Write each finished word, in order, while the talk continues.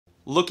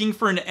Looking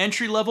for an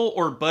entry-level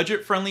or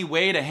budget-friendly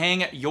way to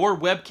hang your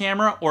web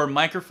camera or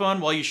microphone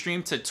while you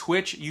stream to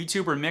Twitch,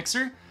 YouTube, or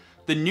Mixer?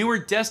 The Neewer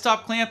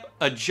desktop clamp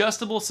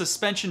adjustable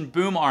suspension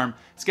boom arm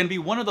is going to be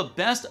one of the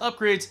best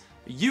upgrades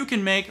you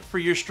can make for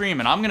your stream,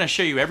 and I'm going to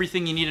show you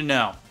everything you need to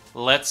know.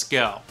 Let's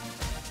go.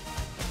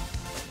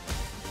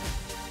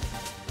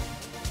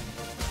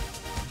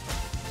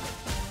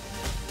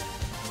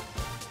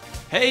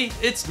 Hey,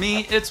 it's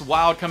me, it's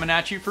Wild, coming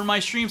at you for my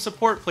stream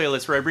support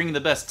playlist where I bring you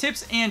the best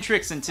tips and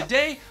tricks, and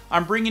today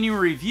I'm bringing you a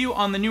review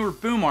on the Neewer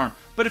boom arm.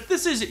 But if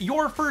this is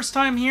your first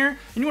time here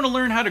and you want to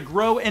learn how to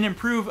grow and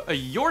improve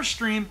your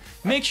stream,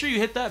 make sure you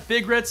hit that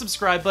big red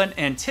subscribe button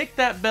and tick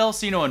that bell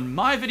so you know when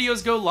my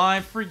videos go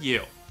live for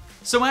you.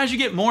 So as you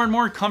get more and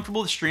more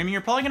comfortable with streaming,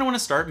 you're probably going to want to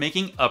start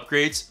making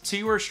upgrades to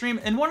your stream,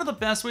 and one of the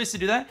best ways to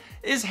do that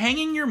is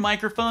hanging your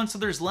microphone so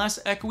there's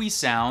less echoey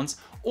sounds,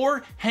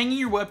 or hanging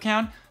your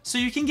webcam so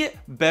you can get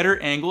better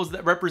angles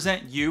that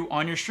represent you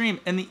on your stream.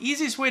 And the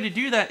easiest way to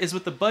do that is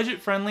with the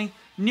budget-friendly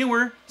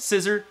Neewer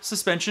Scissor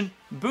suspension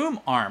boom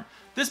arm.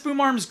 This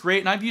boom arm is great,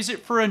 and I've used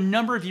it for a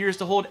number of years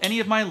to hold any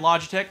of my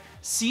Logitech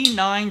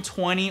C9,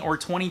 20, or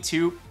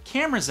 22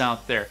 cameras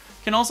out there.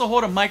 Can also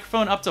hold a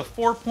microphone up to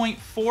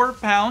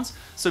 4.4 pounds,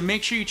 so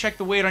make sure you check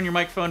the weight on your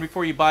microphone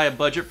before you buy a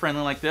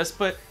budget-friendly like this,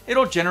 but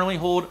it'll generally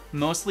hold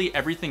mostly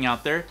everything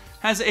out there.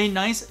 Has a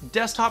nice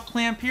desktop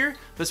clamp here.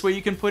 This way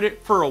you can put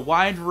it for a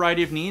wide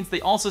variety of needs. They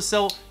also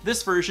sell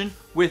this version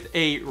with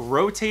a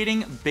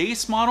rotating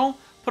base model.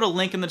 Put a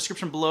link in the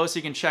description below so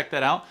you can check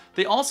that out.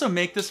 They also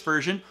make this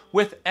version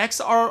with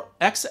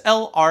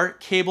XLR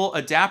cable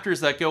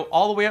adapters that go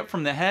all the way up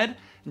from the head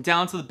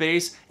down to the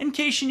base in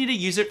case you need to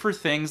use it for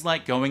things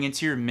like going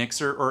into your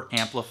mixer or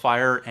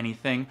amplifier or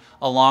anything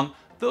along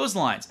those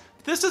lines.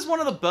 This is one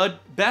of the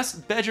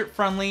best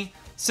budget-friendly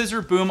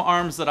scissor boom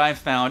arms that I've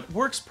found.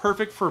 Works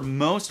perfect for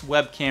most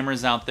web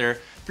cameras out there.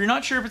 If you're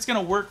not sure if it's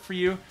going to work for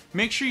you,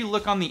 make sure you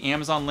look on the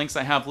Amazon links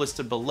I have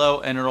listed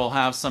below, and it'll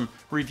have some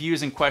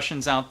reviews and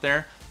questions out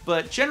there.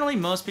 But generally,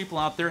 most people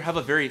out there have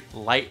a very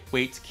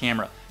lightweight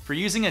camera. If you're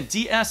using a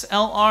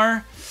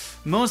DSLR,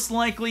 most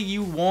likely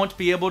you won't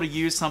be able to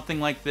use something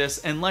like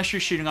this unless you're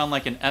shooting on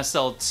like an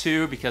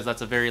SL2, because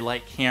that's a very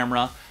light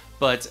camera.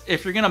 But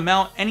if you're going to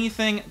mount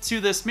anything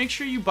to this, make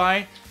sure you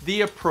buy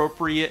the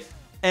appropriate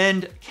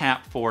end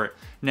cap for it.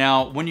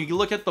 Now, when you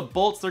look at the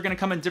bolts, they're going to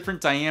come in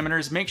different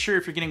diameters. Make sure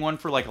if you're getting one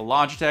for like a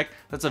Logitech,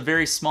 that's a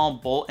very small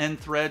bolt end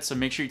thread, so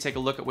make sure you take a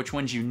look at which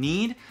ones you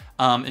need.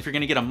 If you're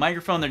going to get a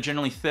microphone, they're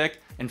generally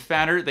thick and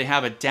fatter. They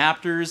have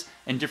adapters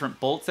and different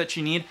bolts that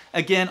you need.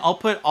 Again, I'll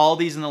put all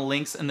these in the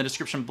links in the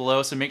description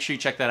below, so make sure you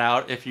check that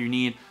out. If you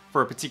need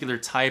for a particular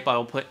type, I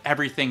will put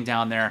everything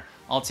down there.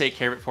 I'll take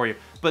care of it for you.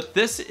 But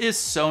this is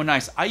so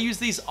nice. I use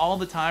these all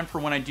the time for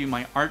when I do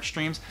my art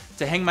streams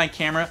to hang my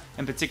camera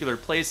in particular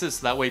places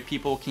so that way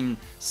people can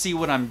see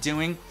what I'm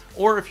doing.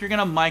 Or if you're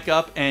gonna mic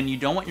up and you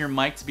don't want your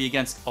mic to be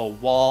against a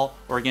wall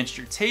or against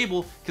your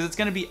table because it's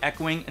gonna be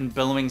echoing and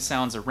billowing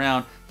sounds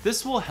around,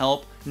 this will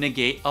help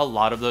negate a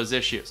lot of those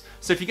issues.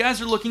 So if you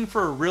guys are looking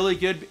for a really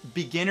good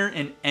beginner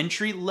and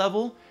entry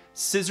level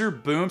scissor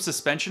boom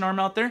suspension arm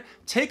out there,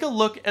 take a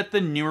look at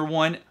the Neewer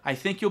one. I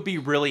think you'll be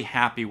really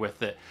happy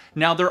with it.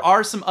 Now, there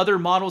are some other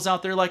models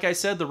out there, like I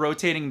said, the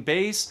rotating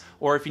base,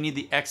 or if you need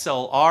the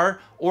XLR,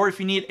 or if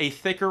you need a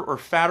thicker or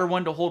fatter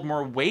one to hold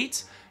more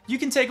weight, you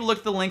can take a look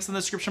at the links in the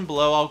description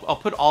below. I'll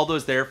put all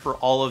those there for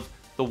all of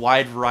the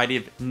wide variety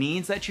of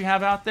needs that you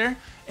have out there.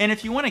 And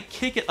if you want to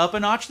kick it up a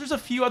notch, there's a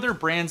few other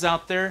brands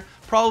out there.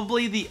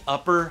 Probably the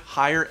upper,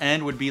 higher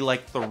end would be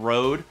like the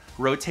Rode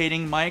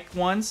rotating mic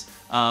ones.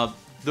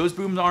 Those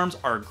boom arms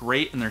are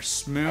great and they're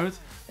smooth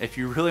if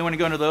you really want to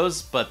go into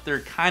those, but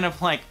they're kind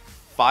of like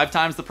 5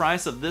 times the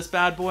price of this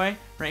bad boy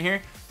right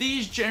here.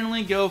 These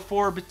generally go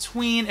for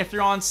between, if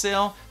they're on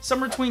sale,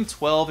 somewhere between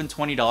 $12 and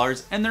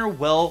 $20, and they're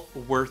well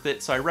worth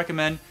it. So I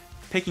recommend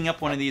picking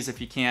up one of these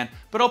if you can,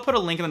 but I'll put a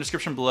link in the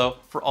description below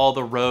for all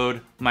the Rode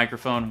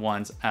microphone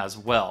ones as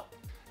well.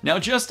 Now,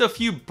 just a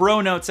few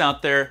bro notes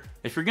out there.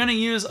 If you're gonna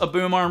use a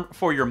boom arm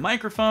for your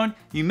microphone,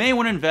 you may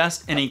wanna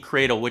invest in a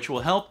cradle, which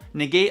will help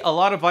negate a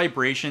lot of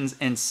vibrations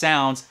and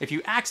sounds if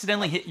you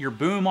accidentally hit your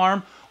boom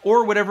arm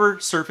or whatever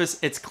surface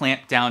it's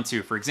clamped down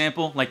to. For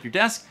example, like your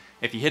desk,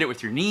 if you hit it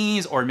with your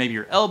knees or maybe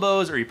your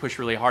elbows or you push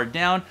really hard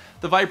down,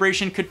 the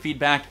vibration could feed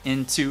back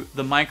into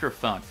the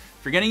microphone.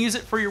 If you're gonna use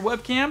it for your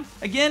webcam,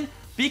 again,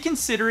 be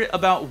considerate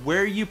about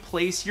where you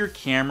place your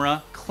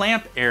camera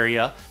clamp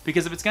area,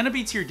 because if it's going to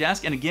be to your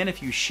desk, and again,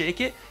 if you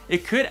shake it,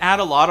 it could add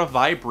a lot of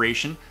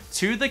vibration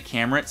to the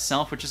camera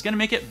itself, which is going to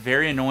make it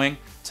very annoying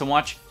to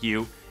watch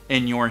you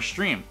in your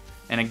stream.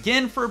 And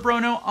again, for a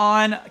Brono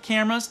on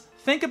cameras,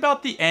 think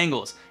about the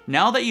angles.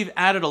 Now that you've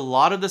added a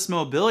lot of this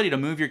mobility to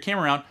move your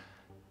camera around,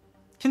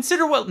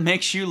 consider what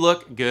makes you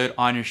look good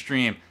on your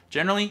stream.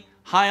 Generally,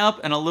 high up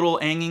and a little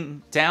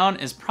hanging down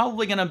is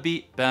probably gonna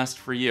be best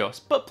for you.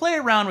 But play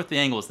around with the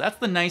angles. That's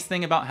the nice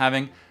thing about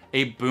having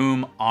a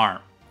boom arm.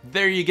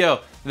 There you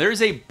go.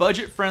 There's a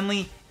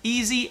budget-friendly,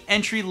 easy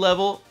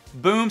entry-level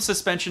boom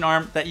suspension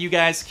arm that you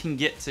guys can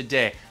get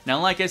today. Now,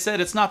 like I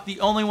said, it's not the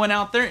only one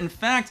out there. In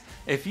fact,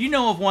 if you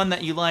know of one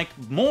that you like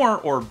more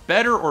or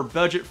better or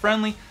budget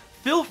friendly,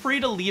 feel free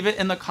to leave it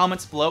in the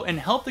comments below and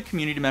help the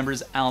community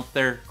members out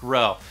there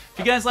grow. If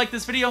you guys like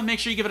this video, make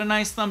sure you give it a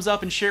nice thumbs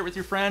up and share it with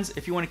your friends.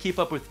 If you want to keep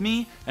up with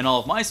me and all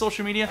of my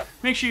social media,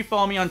 make sure you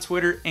follow me on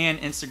Twitter and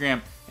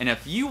Instagram. And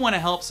if you want to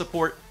help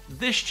support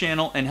this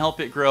channel and help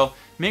it grow,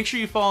 make sure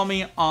you follow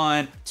me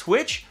on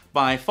Twitch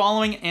by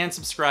following and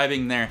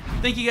subscribing there.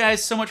 Thank you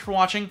guys so much for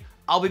watching.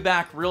 I'll be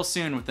back real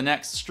soon with the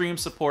next stream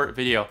support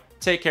video.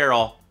 Take care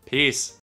all. Peace.